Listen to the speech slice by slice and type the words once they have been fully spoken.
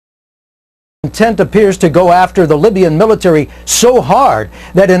Intent appears to go after the Libyan military so hard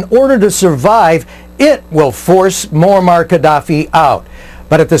that in order to survive, it will force Muammar Gaddafi out.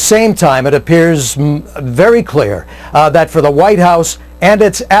 But at the same time, it appears very clear that for the White House and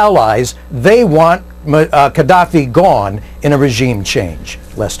its allies, they want Gaddafi gone in a regime change.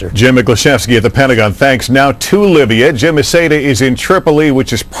 Lester. Jim Miklaszewski at the Pentagon. Thanks. Now to Libya. Jim Moussa is in Tripoli,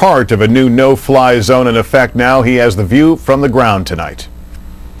 which is part of a new no-fly zone in effect now. He has the view from the ground tonight.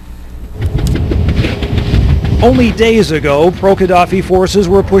 Only days ago, pro-Gaddafi forces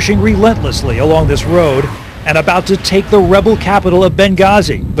were pushing relentlessly along this road and about to take the rebel capital of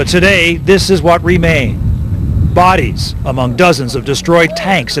Benghazi. But today, this is what remained. Bodies among dozens of destroyed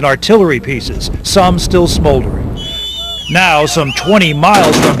tanks and artillery pieces, some still smoldering. Now, some 20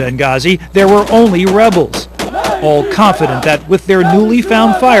 miles from Benghazi, there were only rebels, all confident that with their newly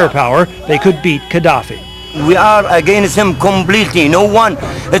found firepower, they could beat Gaddafi. We are against him completely. No one.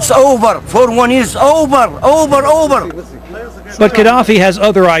 It's over. For 1 year, over. But Gaddafi has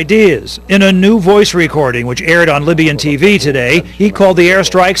other ideas. In a new voice recording which aired on Libyan TV today, he called the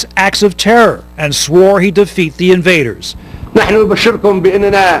airstrikes acts of terror and swore he'd defeat the invaders.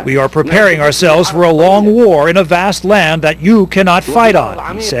 We are preparing ourselves for a long war in a vast land that you cannot fight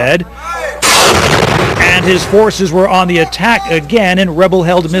on, he said. And his forces were on the attack again in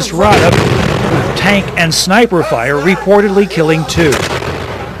rebel-held Misrata, with tank and sniper fire reportedly killing 2.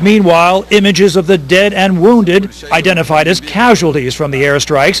 Meanwhile, images of the dead and wounded, identified as casualties from the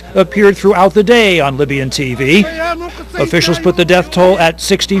airstrikes, appeared throughout the day on Libyan TV. Officials put the death toll at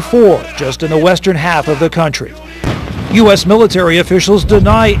 64, just in the western half of the country. U.S. military officials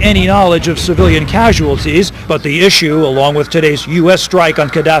deny any knowledge of civilian casualties, but the issue, along with today's U.S. strike on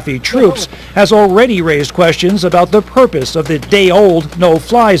Gaddafi troops, has already raised questions about the purpose of the day-old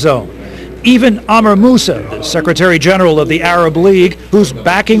no-fly zone. Even Moussa, the Secretary General of the Arab League, whose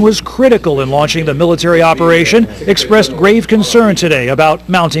backing was critical in launching the military operation, expressed grave concern today about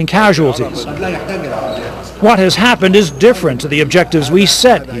mounting casualties. What has happened is different to the objectives we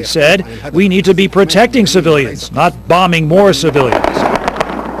set, he said. We need to be protecting civilians, not bombing more civilians.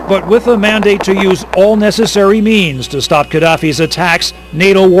 But with a mandate to use all necessary means to stop Gaddafi's attacks,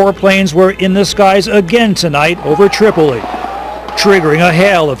 NATO warplanes were in the skies again tonight over Tripoli, triggering a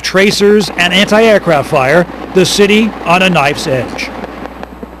hail of tracers and anti-aircraft fire, the city on a knife's edge.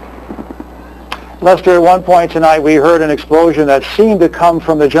 Lester, at one point tonight we heard an explosion that seemed to come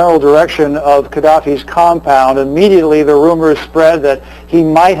from the general direction of Gaddafi's compound. Immediately the rumors spread that he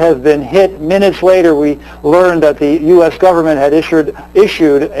might have been hit. Minutes later we learned that the U.S. government had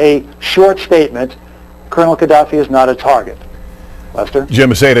issued a short statement. Colonel Gaddafi is not a target. Lester? Jim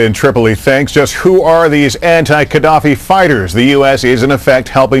Moussa in Tripoli, thanks. Just who are these anti-Gaddafi fighters the U.S. is in effect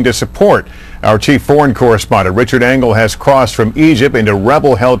helping to support? Our chief foreign correspondent, Richard Engel, has crossed from Egypt into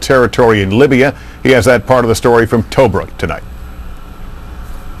rebel-held territory in Libya. He has that part of the story from Tobruk tonight.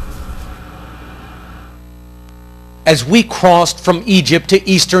 As we crossed from Egypt to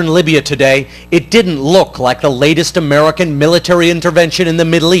eastern Libya today, it didn't look like the latest American military intervention in the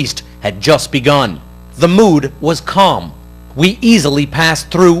Middle East had just begun. The mood was calm. We easily passed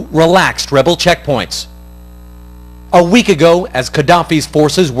through relaxed rebel checkpoints. A week ago, as Gaddafi's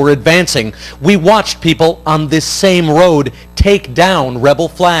forces were advancing, we watched people on this same road take down rebel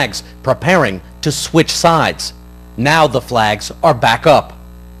flags, preparing to switch sides. Now the flags are back up.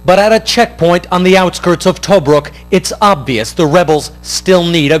 But at a checkpoint on the outskirts of Tobruk, it's obvious the rebels still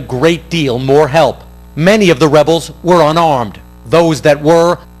need a great deal more help. Many of the rebels were unarmed. Those that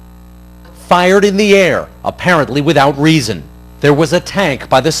were fired in the air, apparently without reason. There was a tank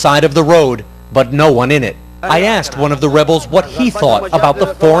by the side of the road, but no one in it. I asked one of the rebels what he thought about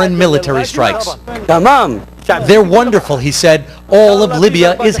the foreign military strikes. They're wonderful, he said. All of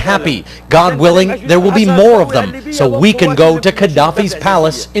Libya is happy. God willing, there will be more of them, so we can go to Gaddafi's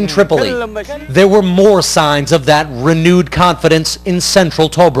palace in Tripoli. There were more signs of that renewed confidence in central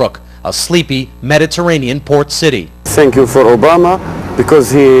Tobruk, a sleepy Mediterranean port city. Thank you for Obama, because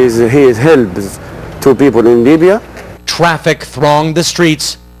he helps two people in Libya. Traffic thronged the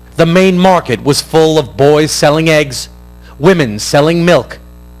streets. The main market was full of boys selling eggs, women selling milk,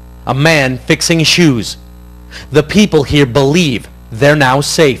 a man fixing shoes. The people here believe they're now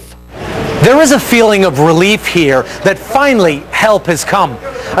safe. There is a feeling of relief here that finally help has come.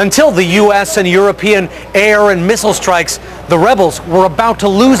 Until the U.S. and European air and missile strikes, the rebels were about to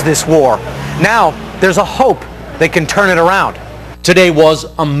lose this war. Now there's a hope they can turn it around. Today was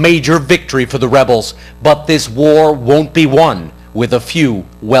a major victory for the rebels, but this war won't be won with a few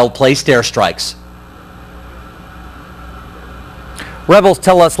well-placed airstrikes. Rebels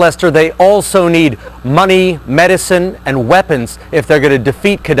tell us, Lester, they also need money, medicine, and weapons if they're going to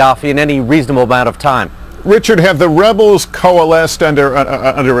defeat Gaddafi in any reasonable amount of time. Richard, have the rebels coalesced under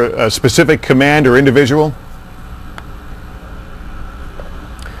a specific command or individual?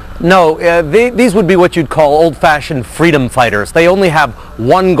 No, these would be what you'd call old-fashioned freedom fighters. They only have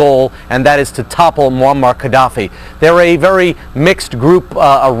one goal, and that is to topple Muammar Gaddafi. They're a very mixed group,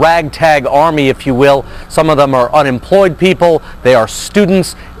 a ragtag army, if you will. Some of them are unemployed people, they are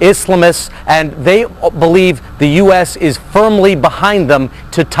students, Islamists, and they believe the U.S. is firmly behind them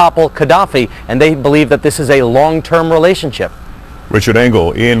to topple Gaddafi, and they believe that this is a long-term relationship. Richard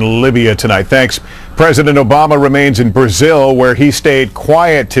Engel in Libya tonight. Thanks. President Obama remains in Brazil, where he stayed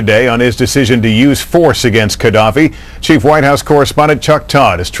quiet today on his decision to use force against Gaddafi. Chief White House correspondent Chuck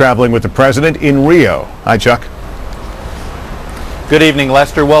Todd is traveling with the president in Rio. Hi, Chuck. Good evening,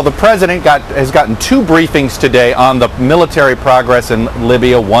 Lester. Well, the president has gotten two briefings today on the military progress in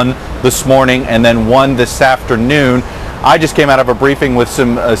Libya, one this morning and then one this afternoon. I just came out of a briefing with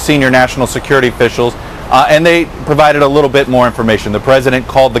some senior national security officials, and they provided a little bit more information. The president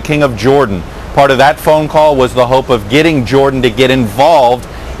called the King of Jordan. Part of that phone call was the hope of getting Jordan to get involved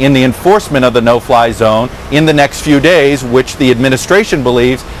in the enforcement of the no-fly zone in the next few days, which the administration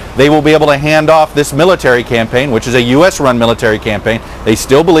believes they will be able to hand off this military campaign, which is a U.S.-run military campaign. They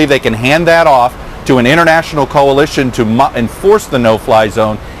still believe they can hand that off to an international coalition to enforce the no-fly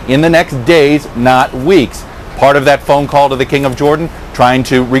zone in the next days, not weeks. Part of that phone call to the King of Jordan, trying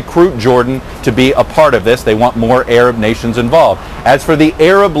to recruit Jordan to be a part of this. They want more Arab nations involved. As for the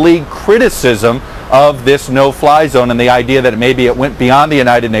Arab League criticism of this no-fly zone and the idea that maybe it went beyond the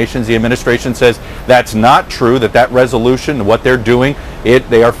United Nations, the administration says that's not true, that resolution, what they're doing,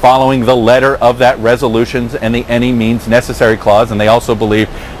 they are following the letter of that resolution and the any means necessary clause, and they also believe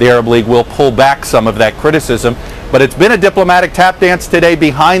the Arab League will pull back some of that criticism. But it's been a diplomatic tap dance today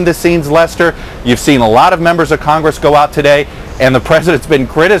behind the scenes, Lester. You've seen a lot of members of Congress go out today, and the president's been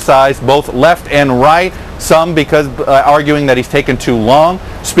criticized both left and right, some because arguing that he's taken too long.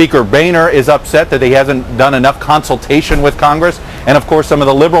 Speaker Boehner is upset that he hasn't done enough consultation with Congress, and of course some of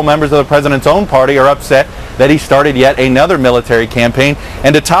the liberal members of the president's own party are upset that he started yet another military campaign.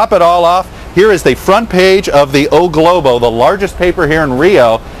 And to top it all off, here is the front page of the O Globo, the largest paper here in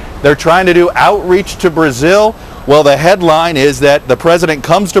Rio. They're trying to do outreach to Brazil. Well, the headline is that the president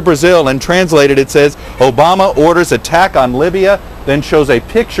comes to Brazil, and translated it says, Obama orders attack on Libya, then shows a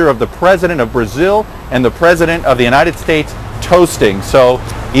picture of the president of Brazil and the president of the United States toasting. So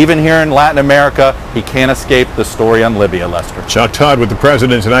even here in Latin America, he can't escape the story on Libya, Lester. Chuck Todd with the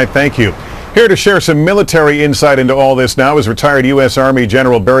president tonight. Thank you. Here to share some military insight into all this now is retired U.S. Army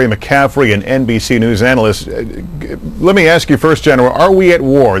General Barry McCaffrey, an NBC News analyst. Let me ask you first, General, are we at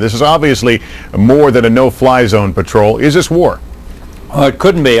war? This is obviously more than a no-fly zone patrol. Is this war? It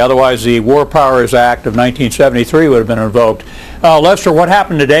couldn't be. Otherwise, the War Powers Act of 1973 would have been invoked. Lester, what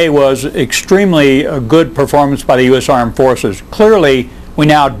happened today was extremely good performance by the U.S. Armed Forces. Clearly, we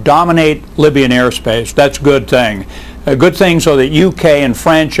now dominate Libyan airspace. That's a good thing. A good thing so that UK and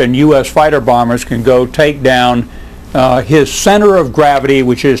French and US fighter bombers can go take down his center of gravity,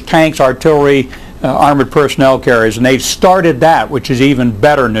 which is tanks, artillery, armored personnel carriers, and they've started that, which is even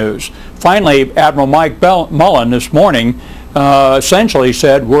better news. Finally, Admiral Mike Mullen this morning essentially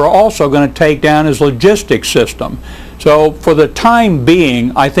said we're also going to take down his logistics system. So for the time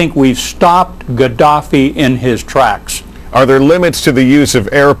being, I think we've stopped Gaddafi in his tracks. Are there limits to the use of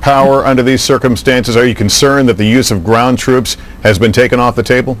air power under these circumstances? Are you concerned that the use of ground troops has been taken off the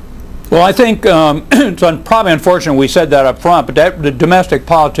table? Well, I think it's probably unfortunate we said that up front, but the domestic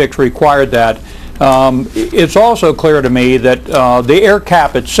politics required that. It's also clear to me that the air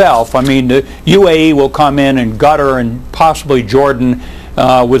cap itself, I mean, the UAE will come in and gutter and possibly Jordan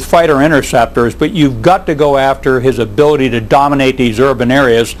with fighter interceptors, but you've got to go after his ability to dominate these urban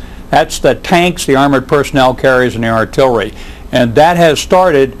areas. That's the tanks, the armored personnel carriers, and the artillery. And that has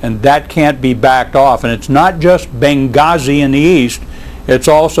started, and that can't be backed off. And it's not just Benghazi in the east, it's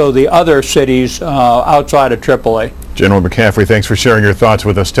also the other cities outside of Tripoli. General McCaffrey, thanks for sharing your thoughts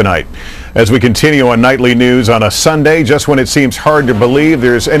with us tonight. As we continue on Nightly News on a Sunday, just when it seems hard to believe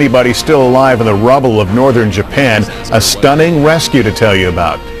there's anybody still alive in the rubble of northern Japan, a stunning rescue to tell you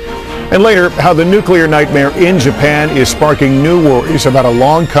about. And later, how the nuclear nightmare in Japan is sparking new worries about a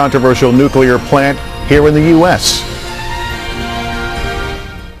long controversial nuclear plant here in the U.S.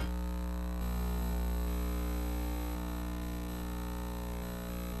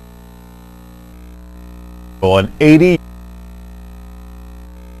 An 80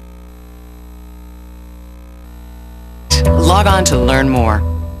 Log on to learn more.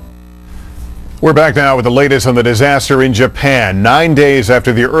 We're back now with the latest on the disaster in Japan. 9 days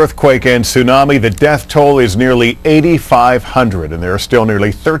after the earthquake and tsunami, the death toll is nearly 8,500, and there are still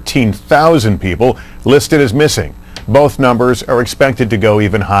nearly 13,000 people listed as missing. Both numbers are expected to go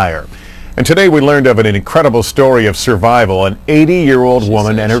even higher. And today we learned of an incredible story of survival. An 80-year-old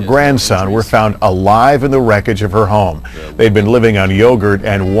woman and her grandson were found alive in the wreckage of her home. They'd been living on yogurt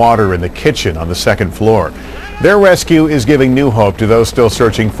and water in the kitchen on the second floor. Their rescue is giving new hope to those still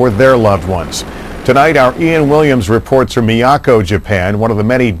searching for their loved ones. Tonight, our Ian Williams reports from Miyako, Japan, one of the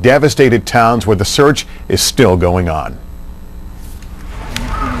many devastated towns where the search is still going on.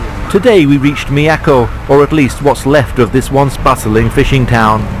 Today we reached Miyako, or at least what's left of this once bustling fishing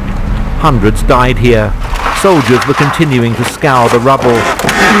town. Hundreds died here. Soldiers were continuing to scour the rubble,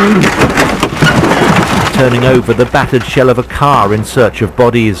 turning over the battered shell of a car in search of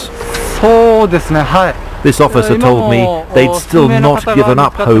bodies. This officer told me they'd still not given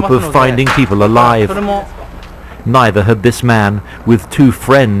up hope of finding people alive. Neither had this man, with 2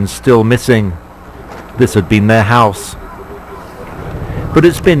 friends still missing. This had been their house. But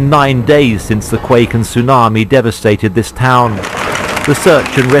it's been 9 days since the quake and tsunami devastated this town. The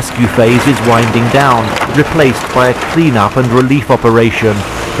search and rescue phase is winding down, replaced by a clean-up and relief operation,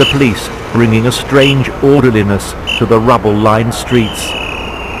 the police bringing a strange orderliness to the rubble-lined streets.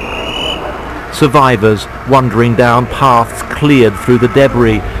 Survivors, wandering down paths cleared through the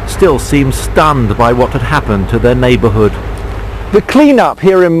debris, still seem stunned by what had happened to their neighborhood. The clean-up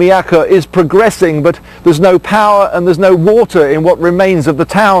here in Miyako is progressing, but there's no power and there's no water in what remains of the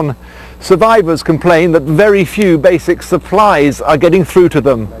town. Survivors complain that very few basic supplies are getting through to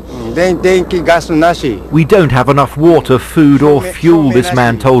them. We don't have enough water, food or fuel, this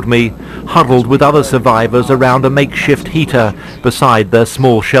man told me, huddled with other survivors around a makeshift heater beside their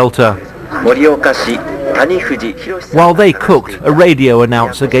small shelter. While they cooked, a radio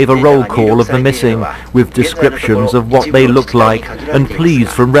announcer gave a roll call of the missing, with descriptions of what they looked like and pleas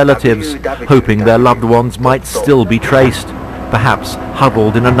from relatives, hoping their loved ones might still be traced, perhaps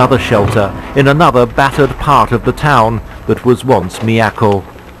huddled in another shelter, in another battered part of the town that was once Miyako.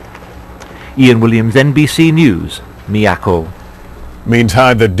 Ian Williams, NBC News, Miyako.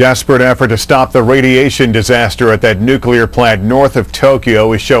 Meantime, the desperate effort to stop the radiation disaster at that nuclear plant north of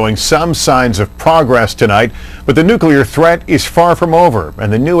Tokyo is showing some signs of progress tonight, but the nuclear threat is far from over,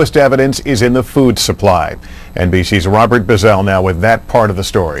 and the newest evidence is in the food supply. NBC's Robert Bazell now with that part of the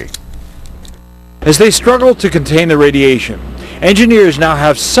story. As they struggle to contain the radiation, engineers now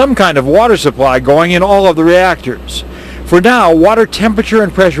have some kind of water supply going in all of the reactors. For now, water temperature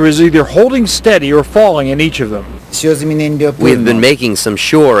and pressure is either holding steady or falling in each of them. We've been making some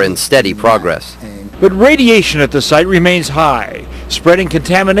sure and steady progress. But radiation at the site remains high, spreading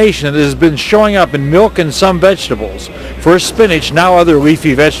contamination that has been showing up in milk and some vegetables. First spinach, now other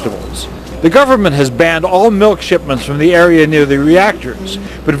leafy vegetables. The government has banned all milk shipments from the area near the reactors,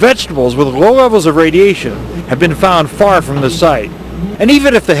 but vegetables with low levels of radiation have been found far from the site. And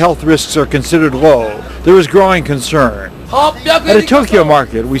even if the health risks are considered low, there is growing concern. At a Tokyo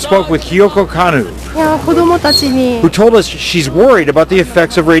market, we spoke with Kyoko Kanu, who told us she's worried about the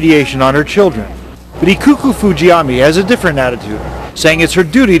effects of radiation on her children. But Ikuku Fujiyami has a different attitude, saying it's her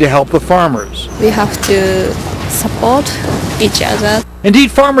duty to help the farmers. We have to support each other.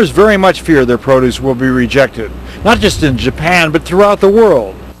 Indeed, farmers very much fear their produce will be rejected, not just in Japan, but throughout the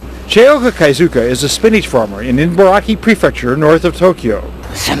world. Chioka Kaizuka is a spinach farmer in Ibaraki Prefecture north of Tokyo.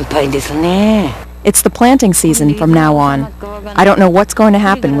 It's the planting season from now on. I don't know what's going to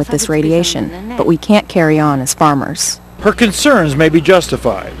happen with this radiation, but we can't carry on as farmers. Her concerns may be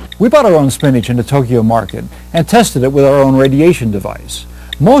justified. We bought our own spinach in the Tokyo market and tested it with our own radiation device.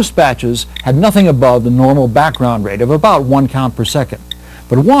 Most batches had nothing above the normal background rate of about 1 count per second,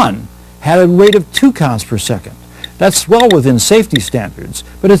 but one had a rate of 2 counts per second. That's well within safety standards,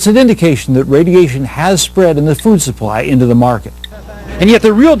 but it's an indication that radiation has spread in the food supply into the market. And yet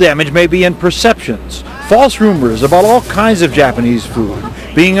the real damage may be in perceptions. False rumors about all kinds of Japanese food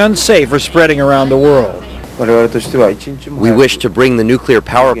being unsafe or spreading around the world. We wish to bring the nuclear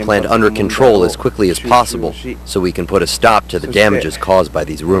power plant under control as quickly as possible so we can put a stop to the damages caused by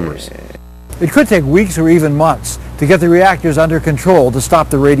these rumors. It could take weeks or even months to get the reactors under control to stop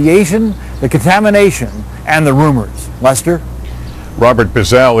the radiation, the contamination, and the rumors. Lester? Robert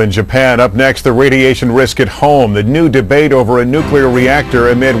Bazell in Japan. Up next, the radiation risk at home, the new debate over a nuclear reactor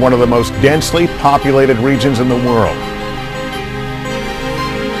amid one of the most densely populated regions in the world.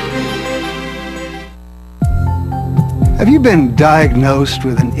 Have you been diagnosed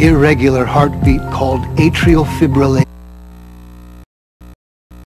with an irregular heartbeat called atrial fibrillation?